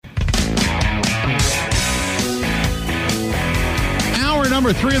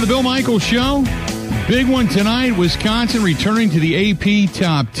number 3 of the Bill Michaels Show. Big one tonight. Wisconsin returning to the AP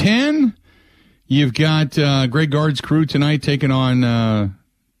Top 10. You've got Greg Gard's crew tonight taking on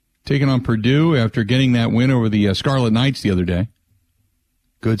Purdue after getting that win over the Scarlet Knights the other day.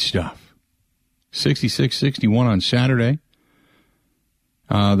 Good stuff. 66-61 on Saturday.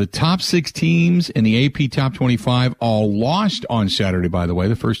 The top 6 teams in the AP Top 25 all lost on Saturday, by the way.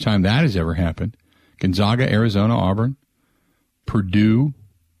 The first time that has ever happened. Gonzaga, Arizona, Auburn, Purdue,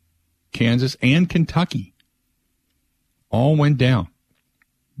 Kansas, and Kentucky all went down.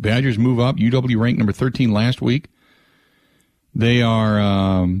 Badgers move up. UW ranked number 13 last week. They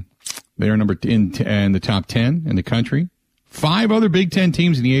are number in the top 10 in the country. 5 other Big Ten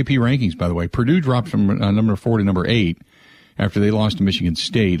teams in the AP rankings, by the way. Purdue dropped from number 4 to number 8 after they lost to Michigan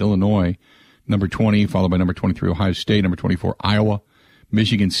State. Illinois, number 20, followed by number 23, Ohio State, number 24, Iowa.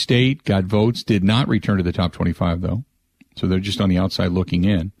 Michigan State got votes, did not return to the top 25, though. So they're just on the outside looking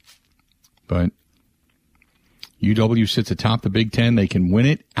in. But UW sits atop the Big Ten. They can win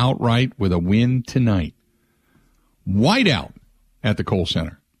it outright with a win tonight. Whiteout at the Kohl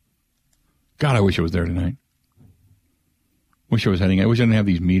Center. God, I wish I was there tonight. Wish I was heading. I wish I didn't have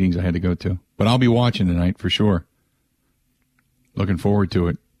these meetings I had to go to. But I'll be watching tonight for sure. Looking forward to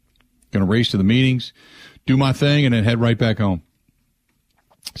it. Going to race to the meetings, do my thing, and then head right back home.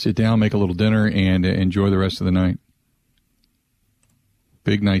 Sit down, make a little dinner, and enjoy the rest of the night.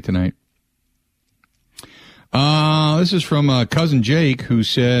 Big night tonight. This is from Cousin Jake, who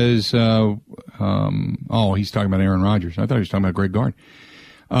says, he's talking about Aaron Rodgers. I thought he was talking about Greg Gard.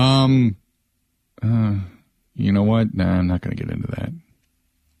 You know what? Nah, I'm not going to get into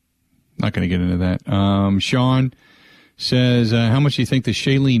that. Sean says, how much do you think the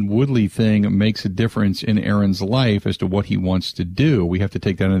Shailene Woodley thing makes a difference in Aaron's life as to what he wants to do? We have to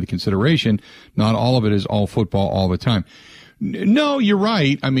take that into consideration. Not all of it is all football all the time. No, you're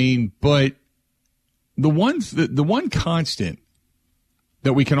right. I mean, but the one constant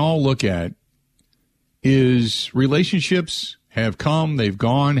that we can all look at is relationships have come, they've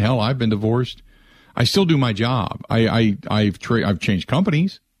gone. Hell, I've been divorced. I still do my job. I've changed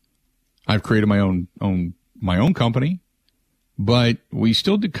companies. I've created my own company. But we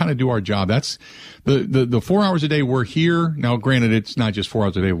still do our job. That's the 4 hours a day we're here. Now, granted, it's not just 4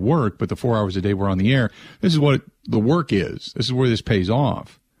 hours a day of work, but the 4 hours a day we're on the air. This is what the work is. This is where this pays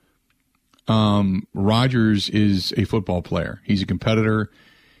off. Rodgers is a football player. He's a competitor.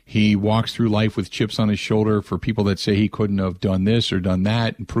 He walks through life with chips on his shoulder for people that say he couldn't have done this or done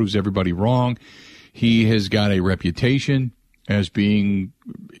that and proves everybody wrong. He has got a reputation as being,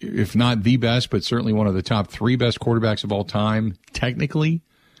 if not the best, but certainly one of the top 3 best quarterbacks of all time, technically.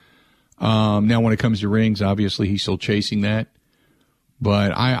 Now, when it comes to rings, obviously he's still chasing that.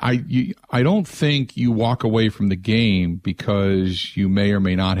 But I don't think you walk away from the game because you may or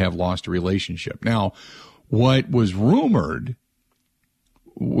may not have lost a relationship. Now, what was rumored,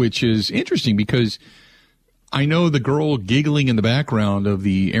 which is interesting because I know the girl giggling in the background of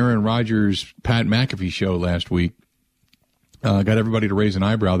the Aaron Rodgers, Pat McAfee show last week, got everybody to raise an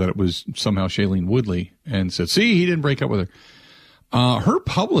eyebrow that it was somehow Shailene Woodley and said, see, he didn't break up with her. Her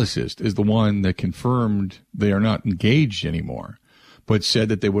publicist is the one that confirmed they are not engaged anymore, but said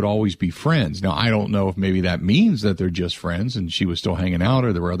that they would always be friends. Now, I don't know if maybe that means that they're just friends and she was still hanging out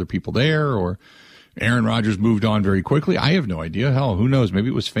or there were other people there or Aaron Rodgers moved on very quickly. I have no idea. Hell, who knows? Maybe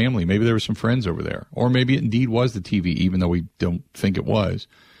it was family. Maybe there were some friends over there. Or maybe it indeed was the TV, even though we don't think it was.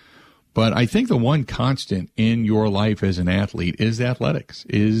 But I think the one constant in your life as an athlete is athletics,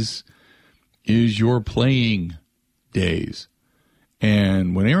 is your playing days.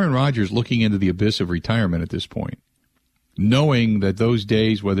 And when Aaron Rodgers looking into the abyss of retirement at this point, knowing that those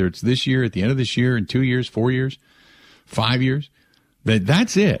days, whether it's this year, at the end of this year, in 2 years, 4 years, 5 years,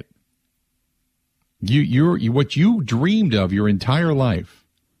 that's it. You what you dreamed of your entire life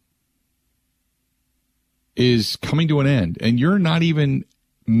is coming to an end, and you're not even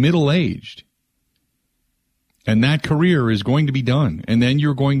middle-aged. And that career is going to be done. And then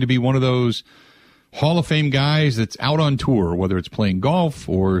you're going to be one of those Hall of Fame guys that's out on tour, whether it's playing golf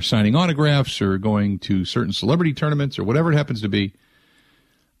or signing autographs or going to certain celebrity tournaments or whatever it happens to be.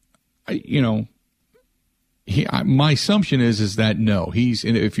 My assumption is that no,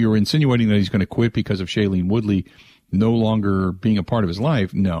 if you're insinuating that he's going to quit because of Shailene Woodley no longer being a part of his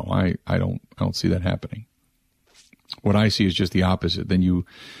life, no, I don't see that happening. What I see is just the opposite. Then you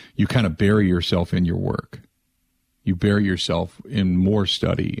kind of bury yourself in your work. You bury yourself in more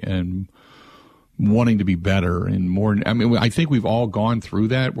study and wanting to be better and more. I mean, I think we've all gone through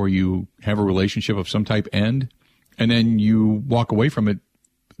that where you have a relationship of some type end and then you walk away from it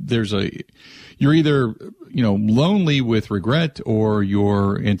you're either, lonely with regret, or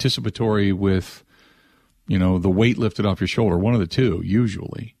you're anticipatory with, the weight lifted off your shoulder. One of the two,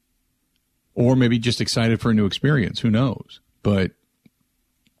 usually. Or maybe just excited for a new experience. Who knows? But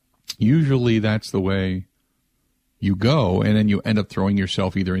usually that's the way you go, and then you end up throwing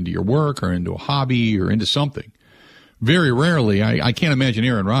yourself either into your work or into a hobby or into something. Very rarely, I can't imagine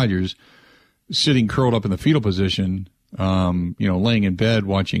Aaron Rodgers sitting curled up in the fetal position, laying in bed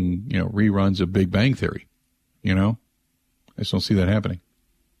watching, reruns of Big Bang Theory. I just don't see that happening.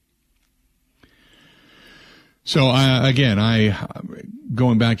 So,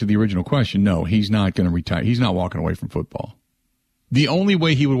 going back to the original question, no, he's not going to retire. He's not walking away from football. The only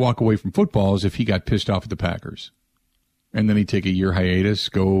way he would walk away from football is if he got pissed off at the Packers. And then he'd take a year hiatus,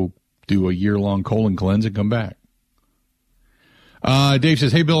 go do a year-long colon cleanse, and come back. Dave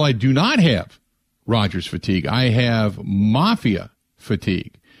says, hey, Bill, I do not have Rodgers fatigue. I have Mafia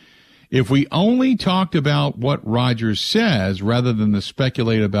fatigue. If we only talked about what Rodgers says rather than to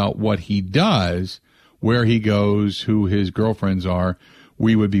speculate about what he does, where he goes, who his girlfriends are,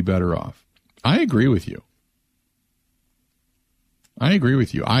 we would be better off. I agree with you.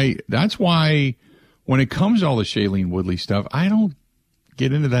 That's why when it comes to all the Shailene Woodley stuff, I don't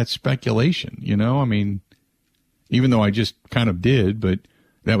get into that speculation, even though I just kind of did, but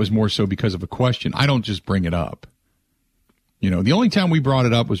that was more so because of a question. I don't just bring it up. The only time we brought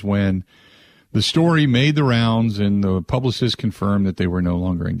it up was when the story made the rounds and the publicist confirmed that they were no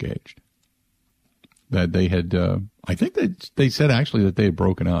longer engaged. That they had, I think that they said actually that they had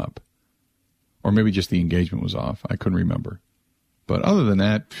broken up. Or maybe just the engagement was off. I couldn't remember. But other than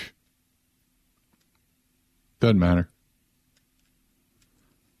that, doesn't matter.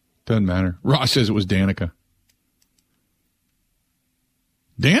 Ross says it was Danica.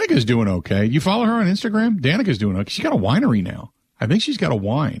 Danica's doing okay. You follow her on Instagram? Danica's doing okay. She's got a winery now. I think she's got a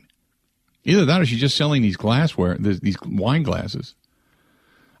wine. Either that or she's just selling these glassware, these wine glasses.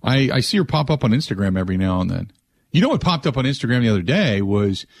 I see her pop up on Instagram every now and then. You know what popped up on Instagram the other day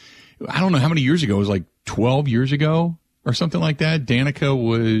was, I don't know how many years ago, it was like 12 years ago or something like that. Danica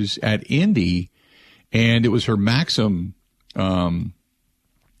was at Indy, and it was her Maxim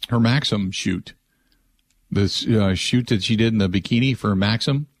shoot. This shoot that she did in the bikini for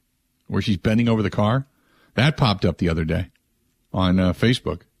Maxim, where she's bending over the car. That popped up the other day on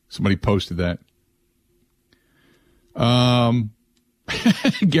Facebook. Somebody posted that.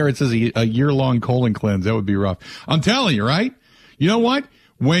 Garrett says a year-long colon cleanse. That would be rough. I'm telling you, right? You know what?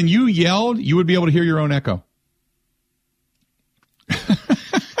 When you yelled, you would be able to hear your own echo.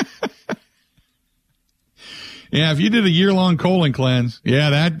 Yeah, if you did a year-long colon cleanse,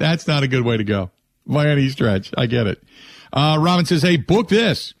 that's not a good way to go by any stretch. I get it. Robin says, hey, book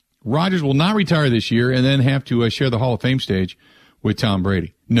this. Rodgers will not retire this year and then have to share the Hall of Fame stage with Tom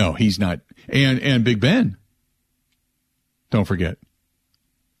Brady. No, he's not. And Big Ben. Don't forget.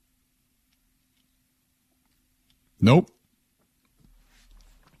 Nope.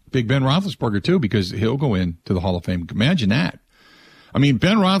 Big Ben Roethlisberger, too, because he'll go into the Hall of Fame. Imagine that. I mean,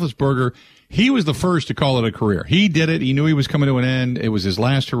 Ben Roethlisberger, he was the first to call it a career. He did it. He knew he was coming to an end. It was his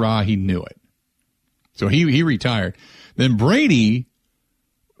last hurrah. He knew it. So he retired. Then Brady,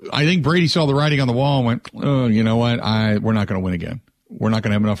 I think Brady saw the writing on the wall and went, oh, you know what? We're not going to win again. We're not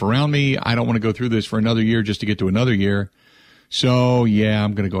going to have enough around me. I don't want to go through this for another year just to get to another year. So, yeah,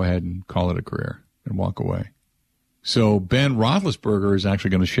 I'm going to go ahead and call it a career and walk away. So Ben Roethlisberger is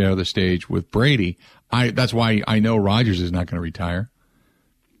actually going to share the stage with Brady. That's why I know Rodgers is not going to retire,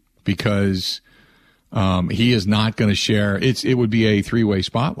 because he is not going to share. It would be a three-way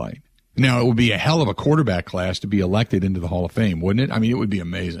spotlight. Now, it would be a hell of a quarterback class to be elected into the Hall of Fame, wouldn't it? I mean, it would be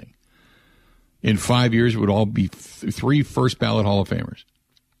amazing. In 5 years, it would all be three first-ballot Hall of Famers.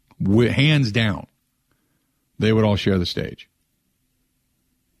 Hands down. They would all share the stage.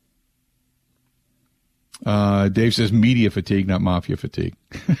 Dave says media fatigue, not mafia fatigue.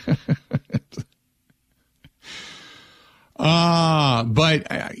 But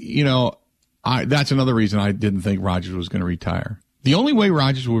that's another reason I didn't think Rodgers was going to retire. The only way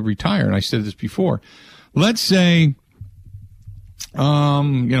Rodgers would retire, and I said this before, let's say, I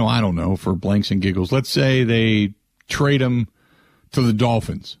don't know, for blanks and giggles, let's say they trade him to the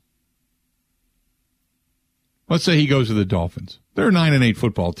Dolphins. Let's say he goes to the Dolphins. They're a 9-8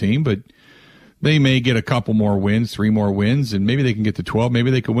 football team, but they may get a couple more wins, 3 more wins, and maybe they can get to 12.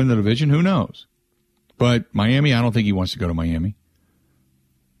 Maybe they could win the division. Who knows? But Miami, I don't think he wants to go to Miami.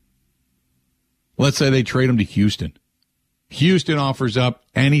 Let's say they trade him to Houston. Houston offers up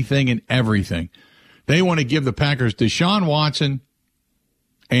anything and everything. They want to give the Packers Deshaun Watson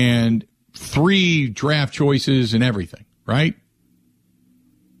and 3 draft choices and everything, right?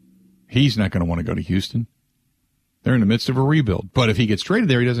 He's not going to want to go to Houston. They're in the midst of a rebuild. But if he gets traded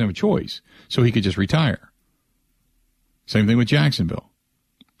there, he doesn't have a choice. So he could just retire. Same thing with Jacksonville.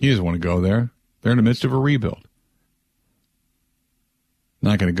 He doesn't want to go there. They're in the midst of a rebuild.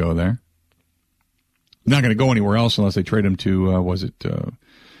 Not going to go there. Not going to go anywhere else unless they trade him to,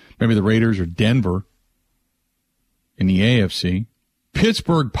 maybe the Raiders or Denver in the AFC.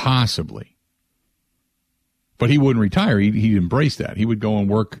 Pittsburgh, possibly. But he wouldn't retire. He'd embrace that. He would go and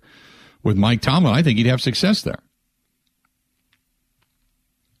work with Mike Tomlin. I think he'd have success there.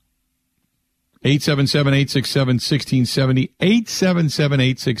 877-867-1670.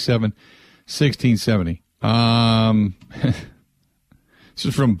 877-867-1670. This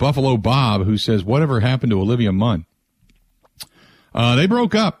is from Buffalo Bob, who says, whatever happened to Olivia Munn? They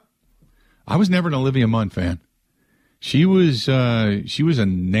broke up. I was never an Olivia Munn fan. She was a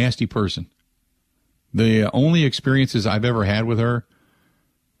nasty person. The only experiences I've ever had with her,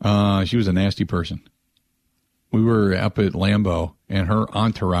 she was a nasty person. We were up at Lambeau, and her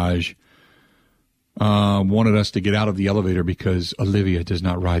entourage wanted us to get out of the elevator because Olivia does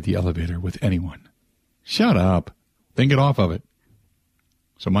not ride the elevator with anyone. Shut up. Then get off of it.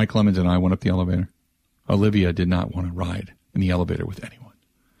 So Mike Clemens and I went up the elevator. Olivia did not want to ride in the elevator with anyone.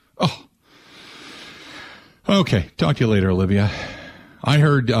 Oh. Okay. Talk to you later, Olivia. I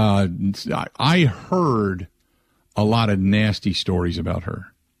heard a lot of nasty stories about her.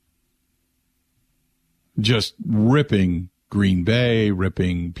 Just ripping Green Bay,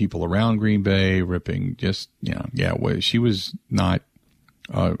 ripping people around Green Bay, ripping just, she was not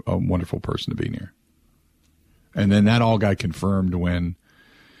a wonderful person to be near. And then that all got confirmed when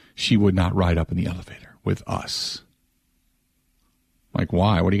she would not ride up in the elevator with us. Like,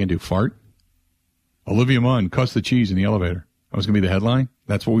 why? What are you going to do, fart? Olivia Munn, cuss the cheese in the elevator. That was going to be the headline?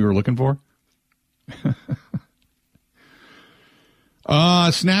 That's what we were looking for?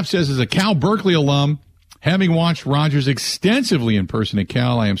 Snap says, as a Cal Berkeley alum, having watched Rodgers extensively in person at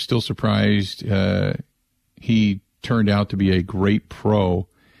Cal, I am still surprised he turned out to be a great pro,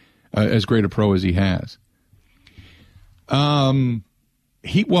 as great a pro as he has.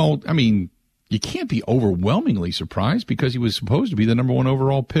 You can't be overwhelmingly surprised because he was supposed to be the number one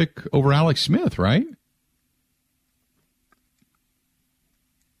overall pick over Alex Smith, right?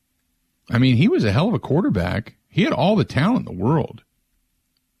 I mean, he was a hell of a quarterback. He had all the talent in the world.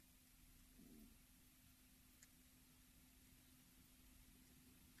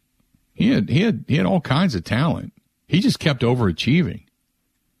 He had all kinds of talent. He just kept overachieving.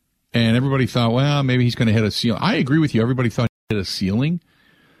 And everybody thought, well, maybe he's going to hit a ceiling. I agree with you. Everybody thought he hit a ceiling.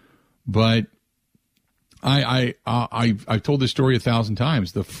 But I've told this story 1,000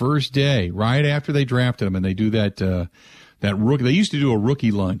 times. The first day, right after they drafted him, and they do that rookie. They used to do a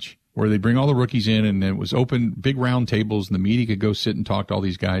rookie lunch where they bring all the rookies in, and it was open, big round tables, and the media could go sit and talk to all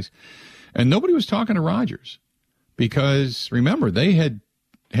these guys. And nobody was talking to Rodgers because, remember, they had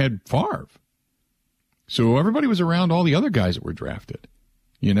Favre. So everybody was around all the other guys that were drafted,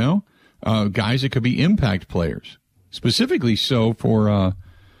 guys that could be impact players, specifically so for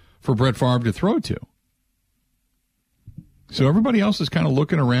Brett Favre to throw to. So everybody else is kind of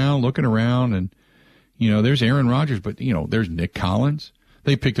looking around, and, there's Aaron Rodgers, but, there's Nick Collins.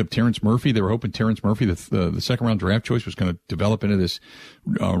 They picked up Terrence Murphy. They were hoping Terrence Murphy, the second-round draft choice, was going to develop into this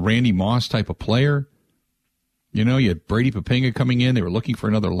Randy Moss type of player. You had Brady Papinga coming in. They were looking for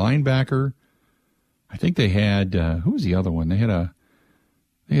another linebacker. I think they had who was the other one? They had a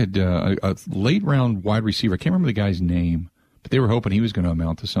late-round wide receiver. I can't remember the guy's name, but they were hoping he was going to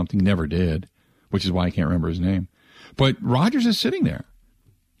amount to something. Never did, which is why I can't remember his name. But Rodgers is sitting there,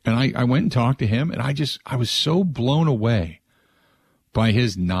 and I went and talked to him, and I was so blown away by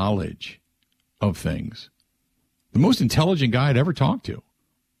his knowledge of things. The most intelligent guy I'd ever talked to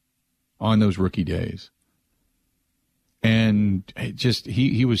on those rookie days. And it just,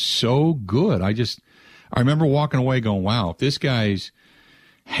 he was so good. I remember walking away going, wow, if this guy's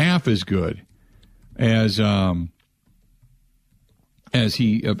half as good as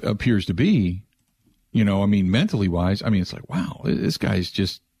he appears to be, mentally wise, it's like, wow, this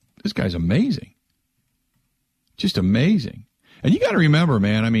guy's amazing. Just amazing. And you got to remember,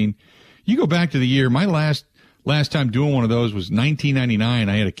 man, you go back to the year, my last time doing one of those was 1999.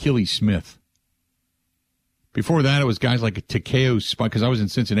 I had Achilles Smith. Before that, it was guys like Takeo Spikes, because I was in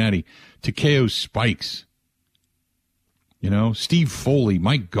Cincinnati. Takeo Spikes. Steve Foley,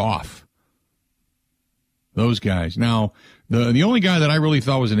 Mike Goff. Those guys. Now, the only guy that I really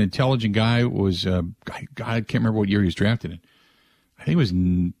thought was an intelligent guy was, I can't remember what year he was drafted in. I think it was,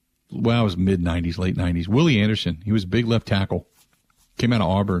 it was mid-'90s, late 90s. Willie Anderson. He was a big left tackle. Came out of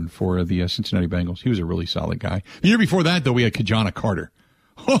Auburn for the Cincinnati Bengals. He was a really solid guy. The year before that, though, we had Kajana Carter.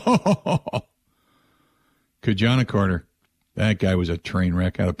 Kajana Carter. That guy was a train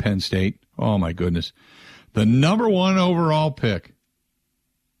wreck out of Penn State. Oh, my goodness. The number one overall pick.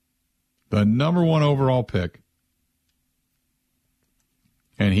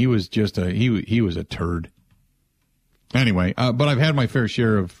 And he was just he was a turd. Anyway, but I've had my fair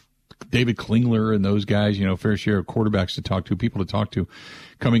share of David Klingler and those guys, fair share of quarterbacks to talk to, people to talk to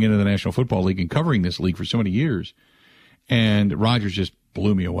coming into the National Football League and covering this league for so many years. And Rodgers just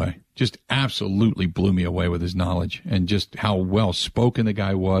blew me away. Just absolutely blew me away with his knowledge and just how well spoken the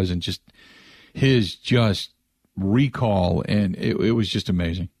guy was and just his recall. And it was just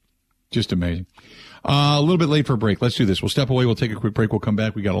amazing. Just amazing. A little bit late for a break. Let's do this. We'll step away. We'll take a quick break. We'll come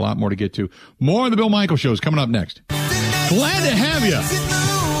back. We got a lot more to get to. More on the Bill Michaels Show is coming up next. Glad to have you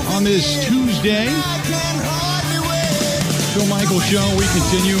on this Tuesday. Bill Michaels Show. We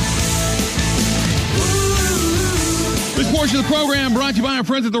continue. This portion of the program brought to you by our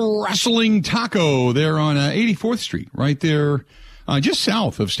friends at the Wrestling Taco. They're on 84th Street, right there, just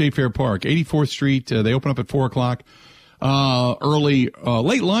south of State Fair Park. 84th Street. They open up at 4 o'clock.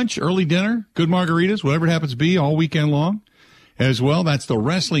 Late lunch, early dinner, good margaritas, whatever it happens to be, all weekend long as well. That's the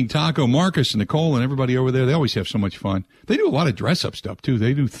Wrestling Taco. Marcus and Nicole and everybody over there, they always have so much fun. They do a lot of dress-up stuff, too.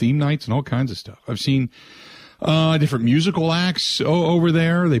 They do theme nights and all kinds of stuff. I've seen different musical acts over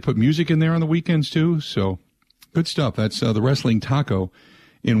there. They put music in there on the weekends, too. So good stuff. That's the Wrestling Taco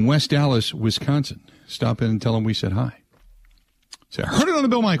in West Dallas, Wisconsin. Stop in and tell them we said hi. So I heard it on the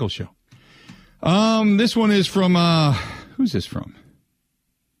Bill Michaels Show. This one is from, who's this from?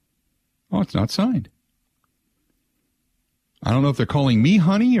 Oh, it's not signed. I don't know if they're calling me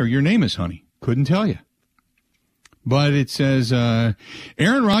Honey or your name is Honey. Couldn't tell you. But it says,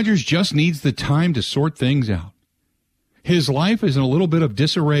 Aaron Rodgers just needs the time to sort things out. His life is in a little bit of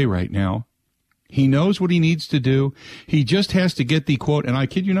disarray right now. He knows what he needs to do. He just has to get the quote, and I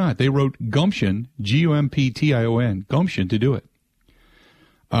kid you not, they wrote gumption, Gumption, gumption to do it.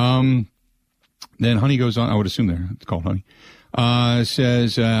 Then Honey goes on, I would assume it's called Honey,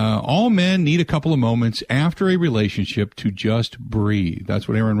 says, all men need a couple of moments after a relationship to just breathe. That's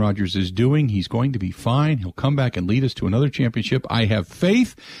what Aaron Rodgers is doing. He's going to be fine. He'll come back and lead us to another championship. I have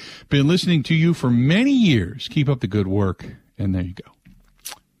faith. Been listening to you for many years. Keep up the good work. And there you go.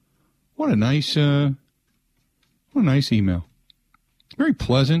 What a nice email. Very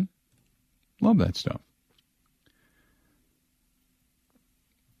pleasant. Love that stuff.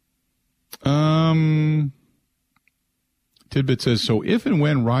 Tidbit says, so if and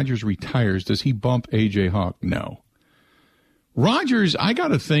when Rodgers retires, does he bump A.J. Hawk? No. Rodgers, I got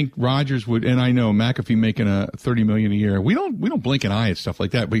to think Rodgers would, and I know McAfee making $30 million a year. We don't blink an eye at stuff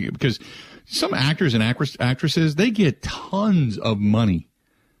like that because some actors and actresses, they get tons of money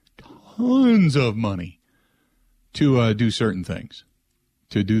to do certain things,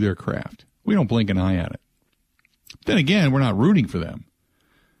 to do their craft. We don't blink an eye at it. Then again, we're not rooting for them.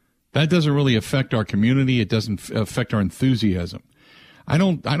 That doesn't really affect our community. It doesn't affect our enthusiasm.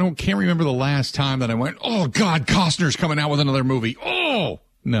 Can't remember the last time that I went, oh God, Costner's coming out with another movie. Oh,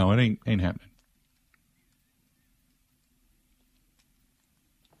 no, it ain't happening.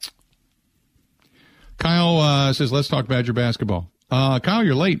 Kyle says, let's talk Badger basketball. Kyle,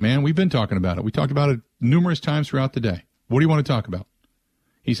 you're late, man. We've been talking about it. We talked about it numerous times throughout the day. What do you want to talk about?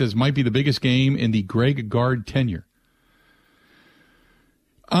 He says, might be the biggest game in the Greg Gard tenure.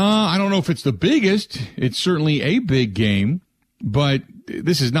 I don't know if it's the biggest. It's certainly a big game, but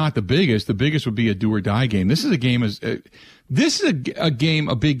this is not the biggest. The biggest would be a do or die game. This is a game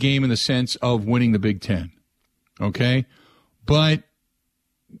a big game in the sense of winning the Big Ten. Okay. But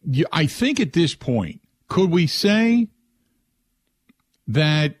I think at this point, could we say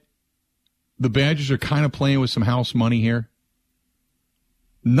that the Badgers are kind of playing with some house money here?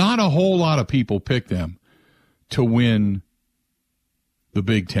 Not a whole lot of people pick them to win the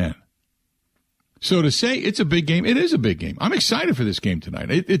Big Ten. So to say it's a big game, it is a big game. I'm excited for this game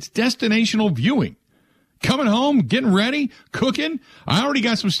tonight. It's destinational viewing. Coming home, getting ready, cooking. I already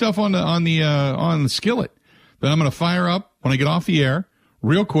got some stuff on the skillet that I'm going to fire up when I get off the air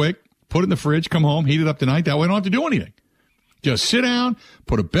real quick, put it in the fridge, come home, heat it up tonight. That way I don't have to do anything. Just sit down,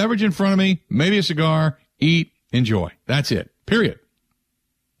 put a beverage in front of me, maybe a cigar, eat, enjoy. That's it. Period.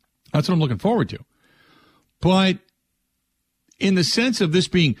 That's what I'm looking forward to. But in the sense of this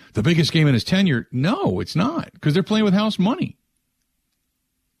being the biggest game in his tenure, no, it's not, because they're playing with house money.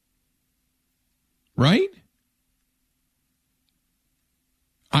 Right?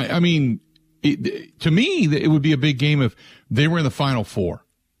 I mean, to me, it would be a big game if they were in the Final Four.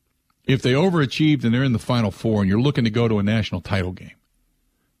 If they overachieved and they're in the Final Four and you're looking to go to a national title game.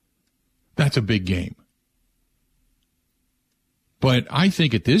 That's a big game. But I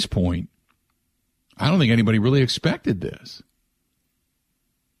think at this point, I don't think anybody really expected this.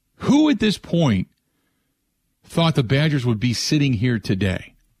 Who at this point thought the Badgers would be sitting here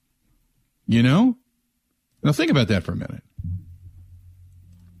today? You know? Now think about that for a minute.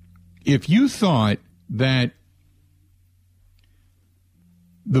 If you thought that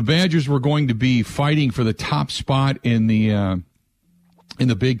the Badgers were going to be fighting for the top spot in the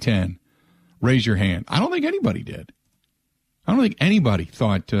Big Ten, raise your hand. I don't think anybody did. I don't think anybody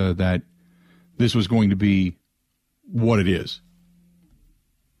thought that this was going to be what it is.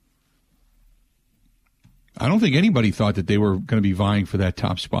 I don't think anybody thought that they were going to be vying for that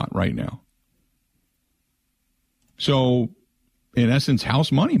top spot right now. So, in essence,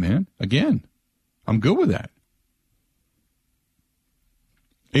 house money, man. Again, I'm good with that.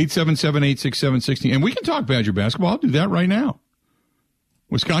 877-867-16. And we can talk Badger basketball. I'll do that right now.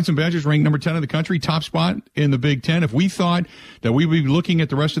 Wisconsin Badgers ranked number 10 in the country, top spot in the Big Ten. If we thought that we would be looking at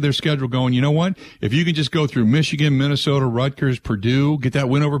the rest of their schedule going, you know what? If you can just go through Michigan, Minnesota, Rutgers, Purdue, get that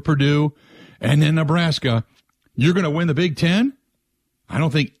win over Purdue, and then Nebraska, you're going to win the Big Ten? I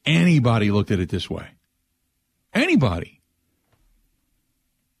don't think anybody looked at it this way. Anybody.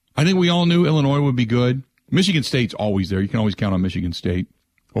 I think we all knew Illinois would be good. Michigan State's always there. You can always count on Michigan State.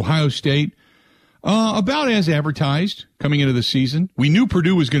 Ohio State, about as advertised coming into the season. We knew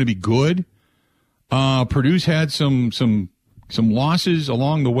Purdue was going to be good. Purdue's had some losses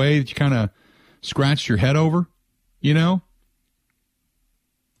along the way that you kind of scratched your head over, you know.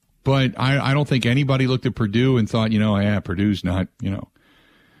 But I don't think anybody looked at Purdue and thought, Purdue's not,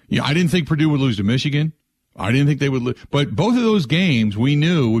 Yeah, I didn't think Purdue would lose to Michigan. I didn't think they would lose. But both of those games we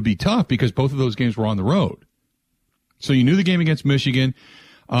knew would be tough because both of those games were on the road. So you knew the game against Michigan.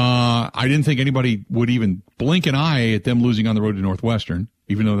 I didn't think anybody would even blink an eye at them losing on the road to Northwestern,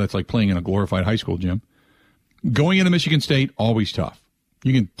 even though that's like playing in a glorified high school gym. Going into Michigan State, always tough.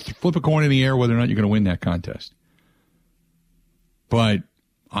 You can flip a coin in the air whether or not you're going to win that contest. But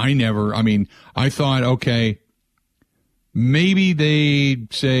I thought, okay, maybe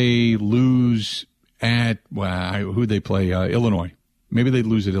they'd say lose at, who'd they play? Illinois. Maybe they'd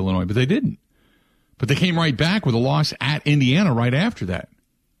lose at Illinois, but they didn't. But they came right back with a loss at Indiana right after that,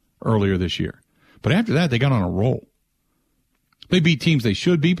 earlier this year. But after that, they got on a roll. They beat teams they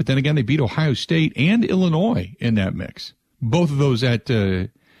should beat, but then again, they beat Ohio State and Illinois in that mix. Both of those in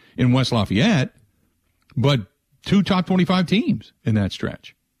West Lafayette, but two top 25 teams in that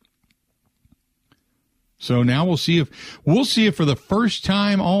stretch. So now we'll see if for the first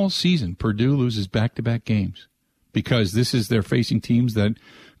time all season, Purdue loses back-to-back games because they're facing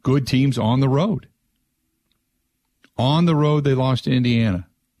good teams on the road. On the road, they lost to Indiana.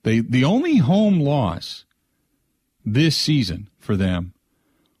 The only home loss this season for them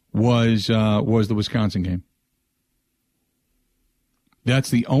was the Wisconsin game.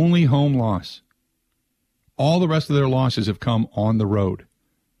 That's the only home loss. All the rest of their losses have come on the road.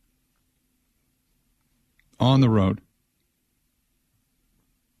 On the road.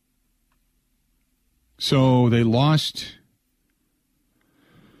 So they lost.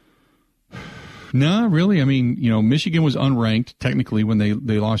 No, really. I mean, Michigan was unranked technically when they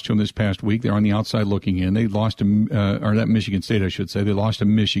lost to them this past week. They're on the outside looking in. They lost to, or that Michigan State, I should say. They lost to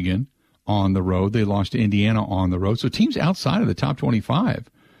Michigan on the road. They lost to Indiana on the road. So teams outside of the top 25,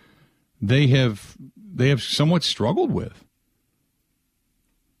 they have somewhat struggled with.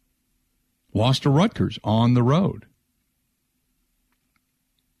 Lost to Rutgers on the road.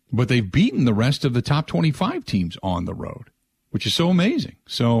 But they've beaten the rest of the top 25 teams on the road, which is so amazing.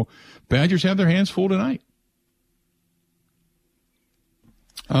 So Badgers have their hands full tonight.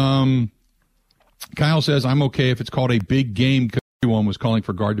 Kyle says, I'm okay if it's called a big game because everyone was calling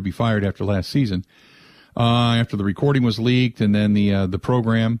for Guard to be fired after last season. After the recording was leaked and then the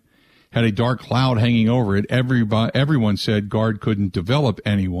program had a dark cloud hanging over it, everyone said Guard couldn't develop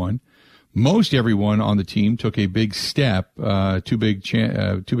anyone. Most everyone on the team took a big step. Two Big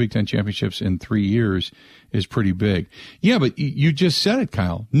Ten championships in 3 years is pretty big. Yeah, but you just said it,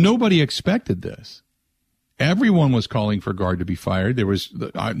 Kyle. Nobody expected this. Everyone was calling for Guard to be fired.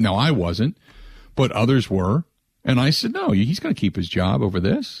 Now I wasn't, but others were. And I said, no, he's going to keep his job over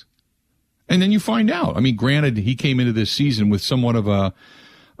this. And then you find out. I mean, granted, he came into this season with somewhat of a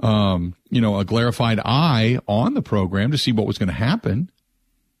clarified eye on the program to see what was going to happen.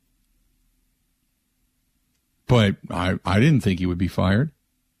 But I didn't think he would be fired.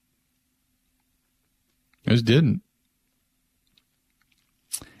 I just didn't.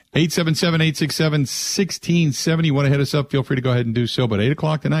 877-867-1670. Want to hit us up? Feel free to go ahead and do so. But 8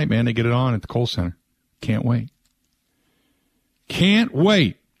 o'clock tonight, man, they get it on at the Kohl Center. Can't wait. Can't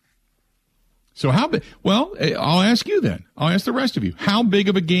wait. So how big? Well, I'll ask you then. I'll ask the rest of you. How big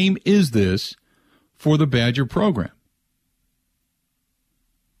of a game is this for the Badger program?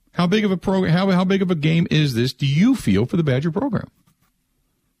 How big of a program? How big of a game is this? Do you feel for the Badger program?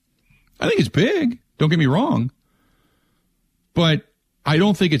 I think it's big. Don't get me wrong, but I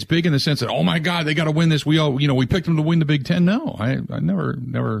don't think it's big in the sense that, oh my God, they got to win this. We picked them to win the Big Ten. No, I never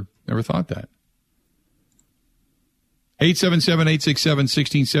thought that.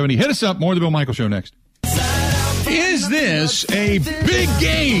 877-867-1670. Hit us up. More of the Bill Michaels Show next. Is this a big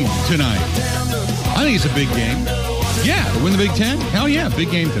game tonight? I think it's a big game. Yeah, to win the Big Ten? Hell yeah,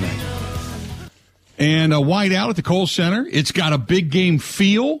 big game tonight. And a white out at the Kohl Center. It's got a big game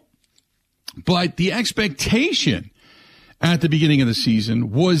feel, but the expectation at the beginning of the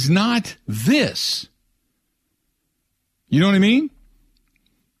season was not this. You know what I mean?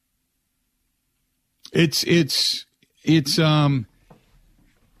 And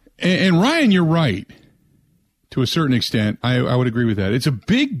Ryan, you're right to a certain extent. I would agree with that. It's a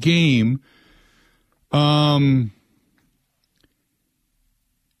big game. Ryan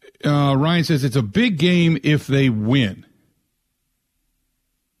says it's a big game if they win.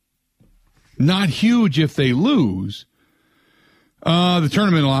 Not huge if they lose. The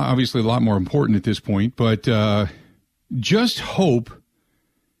tournament, obviously, a lot more important at this point, but just hope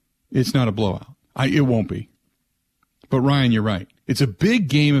it's not a blowout. It won't be. But, Ryan, you're right. It's a big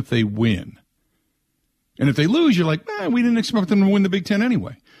game if they win. And if they lose, you're like, we didn't expect them to win the Big Ten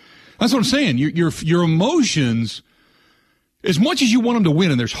anyway. That's what I'm saying. Your emotions, as much as you want them to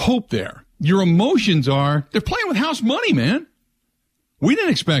win, and there's hope there, your emotions are, they're playing with house money, man. We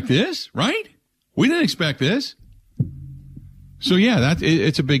didn't expect this, right? We didn't expect this. So, yeah,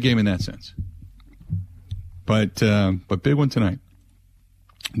 it's a big game in that sense. But big one tonight.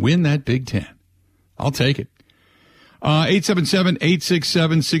 Win that Big Ten. I'll take it.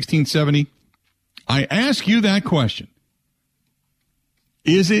 877-867-1670. I ask you that question.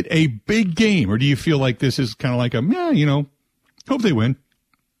 Is it a big game, or do you feel like this is kind of like hope they win.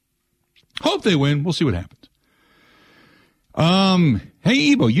 Hope they win. We'll see what happens.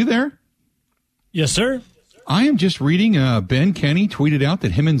 Hey, Ebo, you there? Yes, sir. I am just reading Ben Kenny tweeted out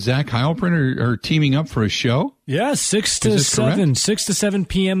that him and Zach Heilprin are teaming up for a show. Yeah, 6 to 7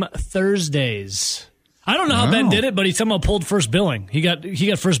 p.m. Thursdays. I don't know how Ben did it, but he somehow pulled first billing. He got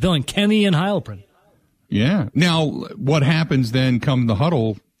first billing, Kenny and Heilprin. Yeah. Now, what happens then come the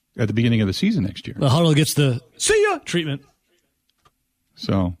huddle at the beginning of the season next year? The huddle gets the see ya treatment.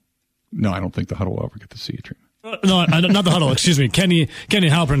 So, no, I don't think the huddle will ever get the see ya treatment. No, not the huddle. Excuse me. Kenny and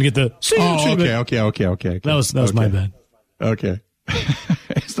Heilprin get the see ya treatment. Okay. That was my bad. Okay.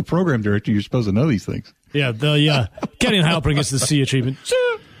 As the program director, you're supposed to know these things. Yeah, Kenny and Heilprin gets the see ya treatment.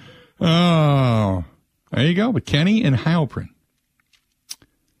 Oh, there you go. But Kenny and Heilprin.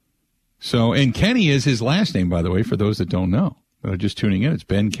 So, and Kenny is his last name, by the way, for those that don't know, that are just tuning in. It's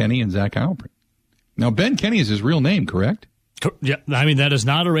Ben Kenny and Zach Heilprin. Now, Ben Kenny is his real name, correct? Yeah, I mean, that is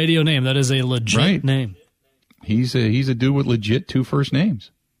not a radio name. That is a legit name. He's a dude with legit two first names.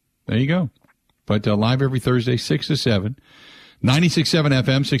 There you go. But live every Thursday, 6 to 7. 96.7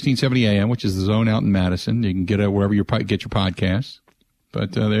 FM, 1670 AM, which is the zone out in Madison. You can get it wherever you get your podcasts.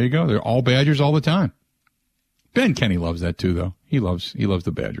 But there you go. They're all Badgers all the time. Ben Kenny loves that too, though. He loves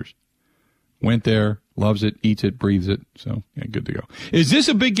the Badgers. Went there, loves it, eats it, breathes it. So, yeah, good to go. Is this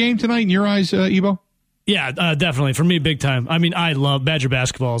a big game tonight in your eyes, Ebo? Yeah, definitely. For me, big time. I mean, I love Badger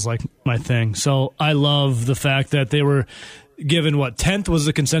basketball is like my thing. So I love the fact that they were given, 10th was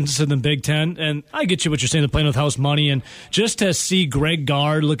the consensus in the Big Ten. And I get you what you're saying, they're playing with house money. And just to see Greg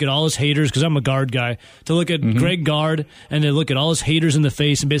Gard look at all his haters, because I'm a Gard guy, to look at Greg Gard and to look at all his haters in the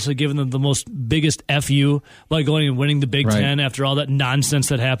face and basically giving them the most biggest FU by going and winning the Big Ten after all that nonsense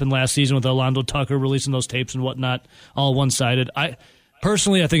that happened last season with Orlando Tucker releasing those tapes and whatnot, all one-sided.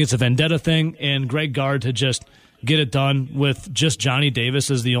 Personally, I think it's a vendetta thing, and Greg Gard to just get it done with just Johnny Davis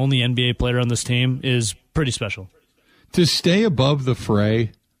as the only NBA player on this team is pretty special. To stay above the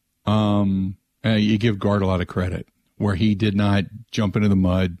fray, you give Gard a lot of credit, where he did not jump into the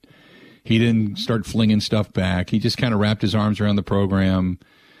mud. He didn't start flinging stuff back. He just kind of wrapped his arms around the program.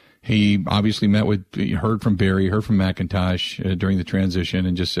 He obviously heard from Barry, heard from McIntosh during the transition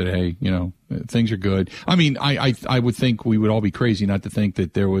and just said, hey, things are good. I mean, I would think we would all be crazy not to think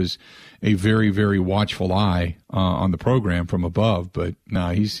that there was a very, very watchful eye on the program from above. But no,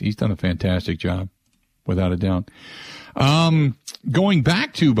 he's done a fantastic job, without a doubt. Going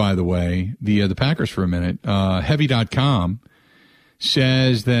back to, by the way, the Packers for a minute, Heavy.com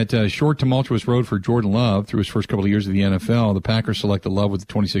says that short, tumultuous road for Jordan Love through his first couple of years of the NFL. The Packers selected Love with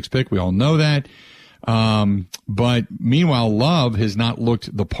the 26th pick. We all know that. But meanwhile, Love has not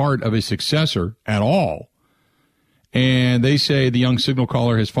looked the part of his successor at all. And they say the young signal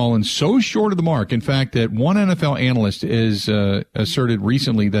caller has fallen so short of the mark, in fact, that one NFL analyst is asserted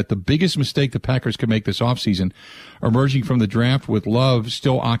recently that the biggest mistake the Packers could make this offseason, emerging from the draft with Love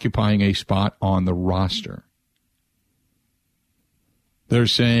still occupying a spot on the roster. They're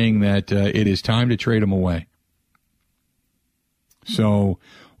saying that it is time to trade him away. So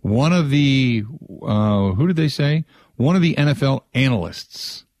one of the, who did they say? One of the NFL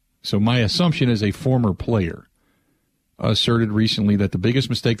analysts, so my assumption is a former player, asserted recently that the biggest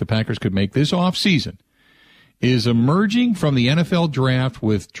mistake the Packers could make this offseason is emerging from the NFL draft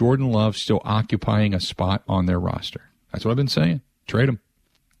with Jordan Love still occupying a spot on their roster. That's what I've been saying. Trade him.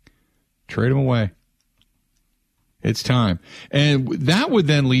 Trade him away. It's time. And that would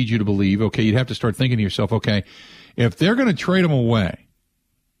then lead you to believe, okay, you'd have to start thinking to yourself, okay, if they're going to trade him away,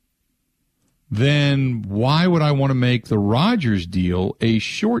 then why would I want to make the Rodgers deal a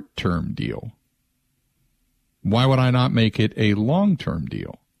short-term deal? Why would I not make it a long-term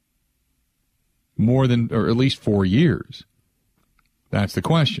deal? More than, or at least 4 years. That's the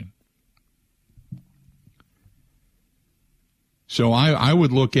question. So I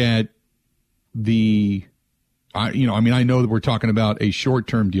would look at I know that we're talking about a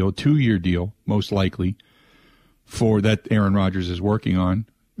short-term deal, 2-year deal, most likely, for that Aaron Rodgers is working on,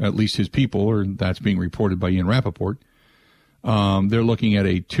 at least his people, or that's being reported by Ian Rappaport. They're looking at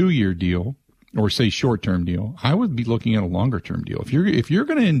a 2-year deal, or say short-term deal. I would be looking at a longer-term deal. If you're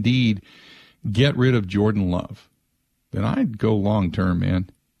going to indeed get rid of Jordan Love, then I'd go long-term, man.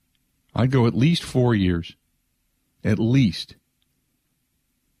 I'd go at least 4 years. At least.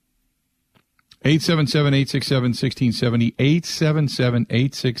 877-867-1670.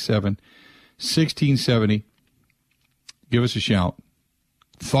 877-867-1670. Give us a shout.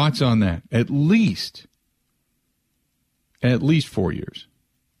 Thoughts on that? At least 4 years.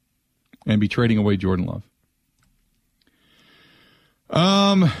 And be trading away Jordan Love.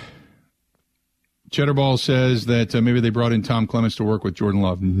 Cheddar Ball says that maybe they brought in Tom Clements to work with Jordan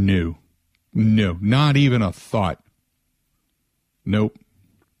Love. No, not even a thought. Nope.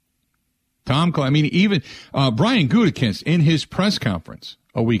 Even Brian Gutekunst in his press conference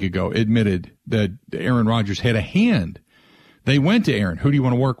a week ago admitted that Aaron Rodgers had a hand. They went to Aaron, who do you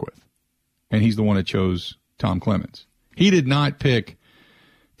want to work with? And he's the one that chose Tom Clements. He did not pick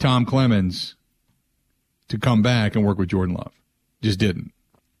Tom Clements to come back and work with Jordan Love. Just didn't.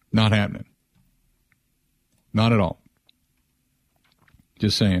 Not happening. Not at all.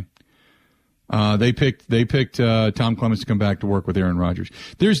 Just saying. They picked Tom Clements to come back to work with Aaron Rodgers.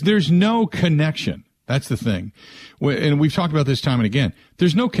 There's no connection. That's the thing. And we've talked about this time and again.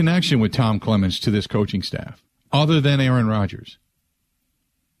 There's no connection with Tom Clements to this coaching staff other than Aaron Rodgers.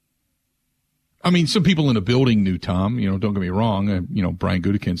 I mean, some people in the building knew Tom. Don't get me wrong. Brian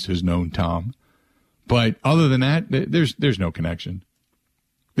Gutekunst has known Tom. But other than that, there's no connection.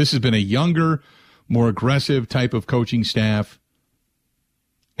 This has been a younger, more aggressive type of coaching staff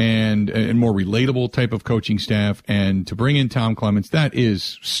and more relatable type of coaching staff. And to bring in Tom Clements, that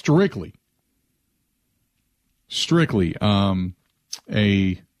is strictly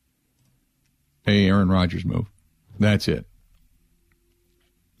a Aaron Rodgers move. That's it.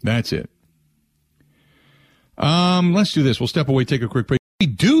 Let's do this. We'll step away, take a quick break. We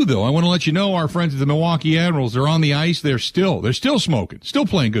do, though. I want to let you know our friends at the Milwaukee Admirals, they're on the ice. They're still smoking, still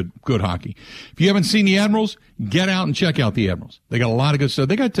playing good hockey. If you haven't seen the Admirals, get out and check out the Admirals. They got a lot of good stuff.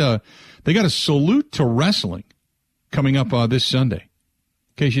 They got a salute to wrestling coming up this Sunday.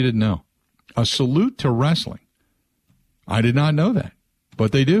 In case you didn't know, a salute to wrestling. I did not know that,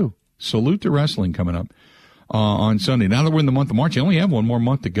 but they do. Salute to wrestling coming up on Sunday. Now that we're in the month of March, you only have one more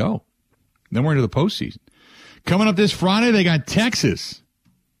month to go. Then we're into the postseason. Coming up this Friday, they got Texas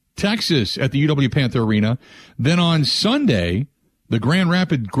at the UW Panther Arena. Then on Sunday, the Grand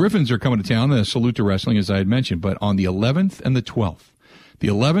Rapids Griffins are coming to town. The salute to wrestling, as I had mentioned, but on the 11th and the 12th. The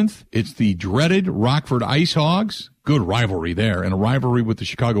 11th, it's the dreaded Rockford Ice Hogs. Good rivalry there, and a rivalry with the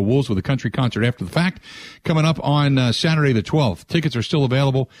Chicago Wolves with a country concert after the fact coming up on Saturday the 12th. Tickets are still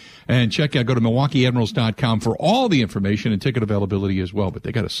available, and go to MilwaukeeAdmirals.com for all the information and ticket availability as well. But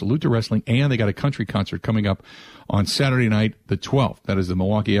they got a salute to wrestling, and they got a country concert coming up on Saturday night the 12th. That is the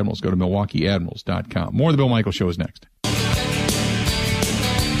Milwaukee Admirals. Go to MilwaukeeAdmirals.com. More of the Bill Michaels Show is next.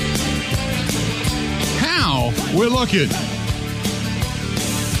 How we're looking.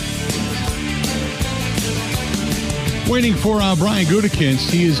 Waiting for Brian Gutekunst.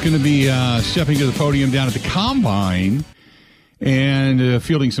 He is going to be stepping to the podium down at the Combine and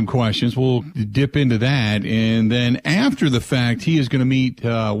fielding some questions. We'll dip into that. And then after the fact, he is going to meet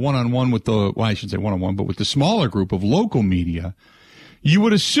one-on-one with I shouldn't say one-on-one, but with the smaller group of local media. You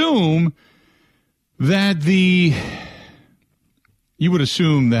would assume that the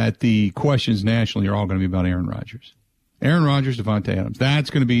questions nationally are all going to be about Aaron Rodgers. Aaron Rodgers, Devontae Adams. That's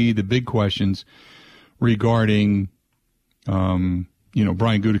going to be the big questions regarding, Brian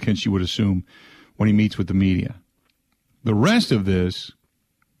Gutekunst, you would assume, when he meets with the media. The rest of this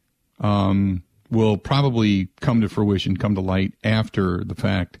will probably come to fruition, come to light after the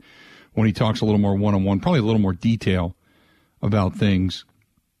fact when he talks a little more one-on-one, probably a little more detail about things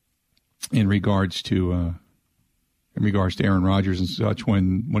in regards to Aaron Rodgers and such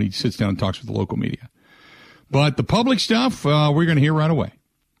when he sits down and talks with the local media. But the public stuff, we're going to hear right away.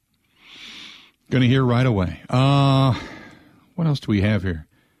 What else do we have here?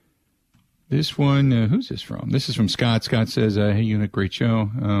 This one, who's this from? This is from Scott. Scott says, hey, Unit, great show.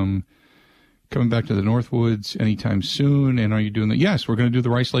 Coming back to the Northwoods anytime soon. And are you doing that? Yes, we're going to do the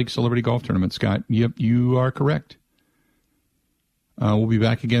Rice Lake Celebrity Golf Tournament, Scott. Yep, you are correct. We'll be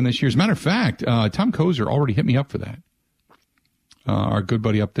back again this year. As a matter of fact, Tom Kozer already hit me up for that. Our good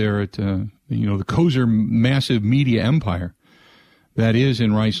buddy up there at, the Kozer massive media empire that is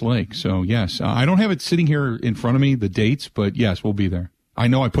in Rice Lake. So, yes, I don't have it sitting here in front of me, the dates, but, yes, we'll be there. I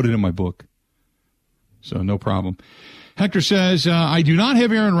know I put it in my book. So, no problem. Hector says, I do not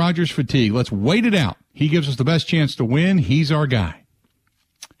have Aaron Rodgers fatigue. Let's wait it out. He gives us the best chance to win. He's our guy.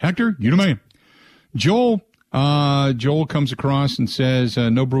 Hector, you the man. Joel comes across and says,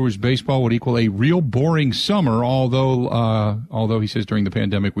 no Brewers baseball would equal a real boring summer, although he says during the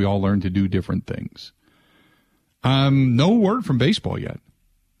pandemic we all learned to do different things. No word from baseball yet,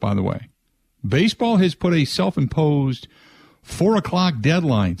 by the way. Baseball has put a self-imposed 4 o'clock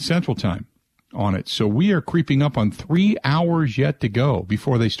deadline, Central Time, on it. So we are creeping up on 3 hours yet to go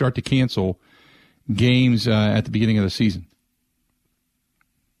before they start to cancel games at the beginning of the season.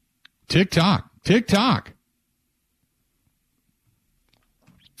 Tick-tock.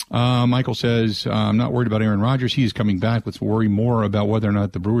 Michael says, I'm not worried about Aaron Rodgers. He is coming back. Let's worry more about whether or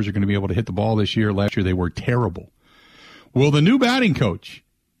not the Brewers are going to be able to hit the ball this year. Last year they were terrible. Will the new batting coach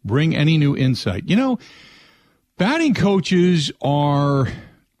bring any new insight? Batting coaches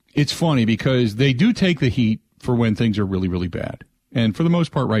it's funny because they do take the heat for when things are really, really bad. And for the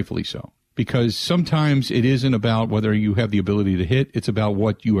most part, rightfully so. Because sometimes it isn't about whether you have the ability to hit. It's about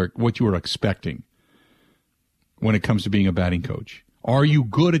what you are expecting when it comes to being a batting coach. Are you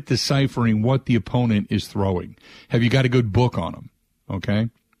good at deciphering what the opponent is throwing? Have you got a good book on them? Okay.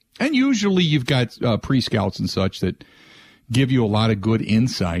 And usually you've got pre-scouts and such that give you a lot of good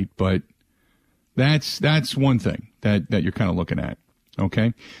insight, but that's one thing that you're kind of looking at.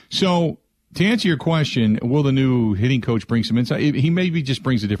 Okay. So to answer your question, will the new hitting coach bring some insight? He maybe just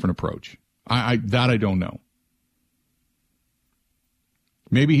brings a different approach. I don't know.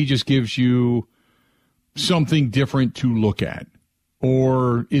 Maybe he just gives you something different to look at,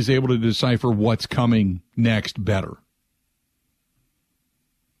 or is able to decipher what's coming next better.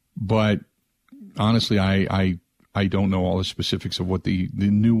 But honestly, I don't know all the specifics of what the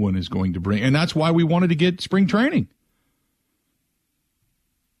new one is going to bring. And that's why we wanted to get spring training.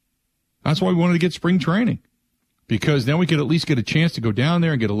 Because then we could at least get a chance to go down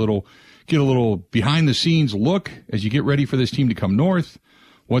there and get a little behind the scenes look as you get ready for this team to come north.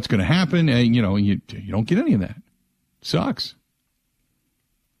 What's going to happen? And you don't get any of that. Sucks.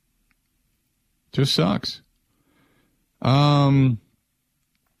 Just sucks.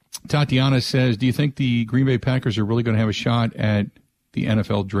 Tatiana says, do you think the Green Bay Packers are really going to have a shot at the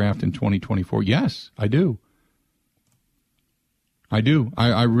NFL draft in 2024? Yes, I do. I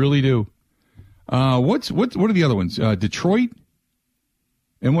really do. What are the other ones? Detroit?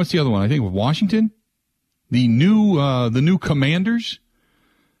 And what's the other one? I think Washington? The new Commanders?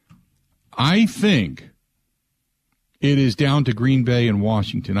 I think it is down to Green Bay and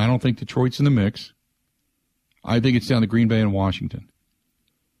Washington. I don't think Detroit's in the mix. I think it's down to Green Bay and Washington.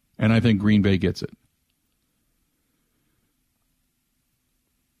 And I think Green Bay gets it.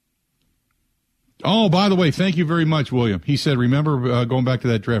 Oh, by the way, thank you very much, William. He said, remember going back to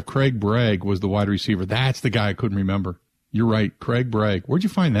that draft, Craig Bragg was the wide receiver. That's the guy I couldn't remember. You're right, Craig Bragg. Where'd you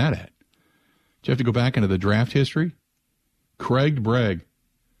find that at? Did you have to go back into the draft history? Craig Bragg.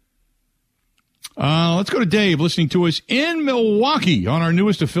 Let's go to Dave, listening to us in Milwaukee on our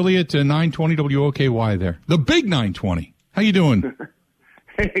newest affiliate, 920 WOKY there. The big 920. How you doing?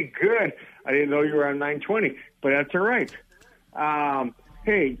 Hey, good. I didn't know you were on 920, but that's all right.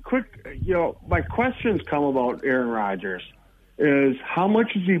 Hey, quick, my questions come about Aaron Rodgers is how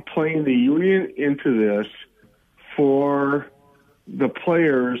much is he playing the union into this for the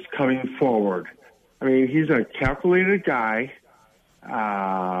players coming forward. I mean, he's a calculated guy,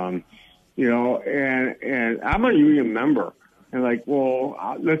 you know, and I'm a union member. And like, well,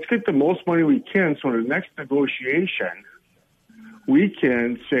 let's get the most money we can. So the next negotiation, we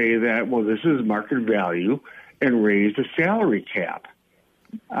can say that, well, this is market value and raise the salary cap.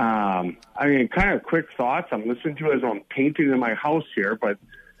 I mean, kind of quick thoughts. I'm listening to it as I'm painting in my house here, but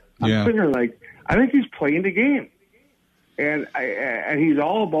I'm thinking like, I think he's playing the game, and he's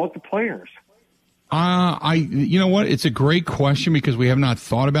all about the players. You know what? It's a great question because we have not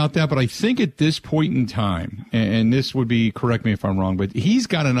thought about that, but I think at this point in time, and this would be, correct me if I'm wrong, but he's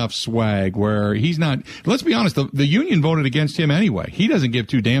got enough swag where he's not, let's be honest, the union voted against him anyway. He doesn't give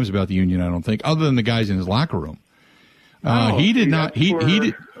two damns about the union, I don't think, other than the guys in his locker room. He did not, he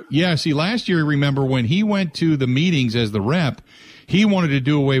did. Yeah. See, last year, remember when he went to the meetings as the rep, he wanted to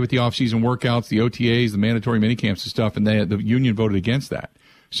do away with the off-season workouts, the OTAs, the mandatory minicamps and stuff, and the union voted against that.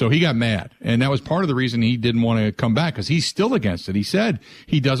 So he got mad, and that was part of the reason he didn't want to come back, because he's still against it. He said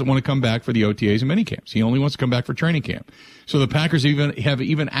he doesn't want to come back for the OTAs and minicamps. He only wants to come back for training camp. So the Packers have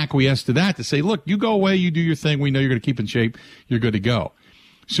acquiesced to that, to say, look, you go away, you do your thing, we know you're going to keep in shape, you're good to go.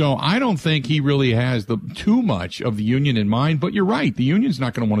 So I don't think he really has too much of the union in mind, but you're right. The union's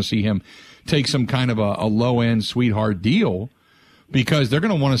not going to want to see him take some kind of a low-end sweetheart deal, because they're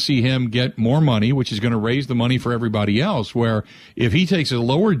going to want to see him get more money, which is going to raise the money for everybody else, where if he takes a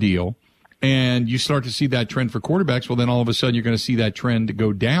lower deal and you start to see that trend for quarterbacks, well, then all of a sudden you're going to see that trend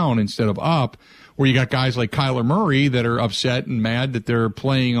go down instead of up, where you got guys like Kyler Murray that are upset and mad that they're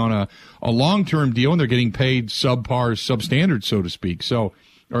playing on a long-term deal and they're getting paid subpar, substandard, so to speak. So,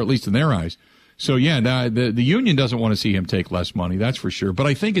 or at least in their eyes. So, yeah, the union doesn't want to see him take less money, that's for sure. But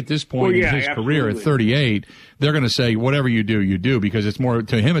I think at this point in his career at 38, they're going to say, whatever you do, because it's more,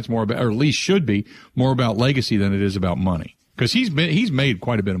 to him, it's more about, or at least should be, more about legacy than it is about money. Because he's made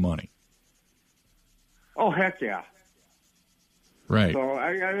quite a bit of money. Oh, heck yeah. Right. So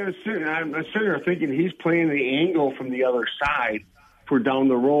I'm sitting there thinking he's playing the angle from the other side for down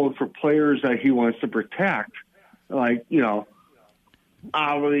the road for players that he wants to protect. Like, you know,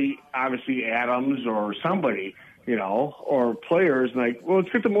 obviously Adams or somebody, you know, or players like, well, let's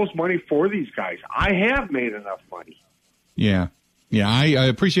get the most money for these guys. I have made enough money. Yeah. Yeah, I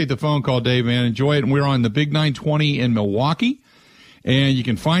appreciate the phone call, Dave, man. Enjoy it. And we're on the Big 920 in Milwaukee. And you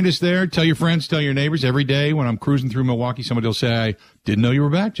can find us there. Tell your friends, tell your neighbors. Every day when I'm cruising through Milwaukee, somebody will say, I didn't know you were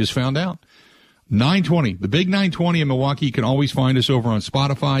back, just found out. 920, the Big 920 in Milwaukee. You can always find us over on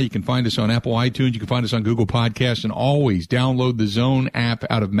Spotify. You can find us on Apple iTunes. You can find us on Google Podcasts. And always download the Zone app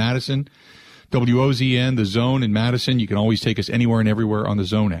out of Madison. WOZN, the Zone in Madison. You can always take us anywhere and everywhere on the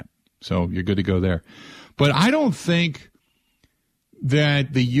Zone app. So you're good to go there. But I don't think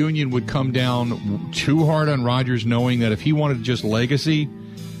that the union would come down too hard on Rodgers, knowing that if he wanted just legacy,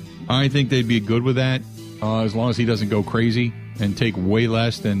 I think they'd be good with that, as long as he doesn't go crazy and take way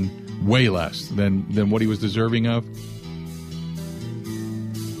less than what he was deserving of.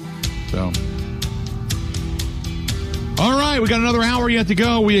 So, all right, we got another hour yet to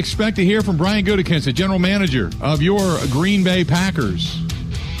go. We expect to hear from Brian Gutekunst, the general manager of your Green Bay Packers.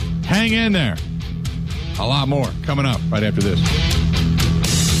 Hang in there. A lot more coming up right after this.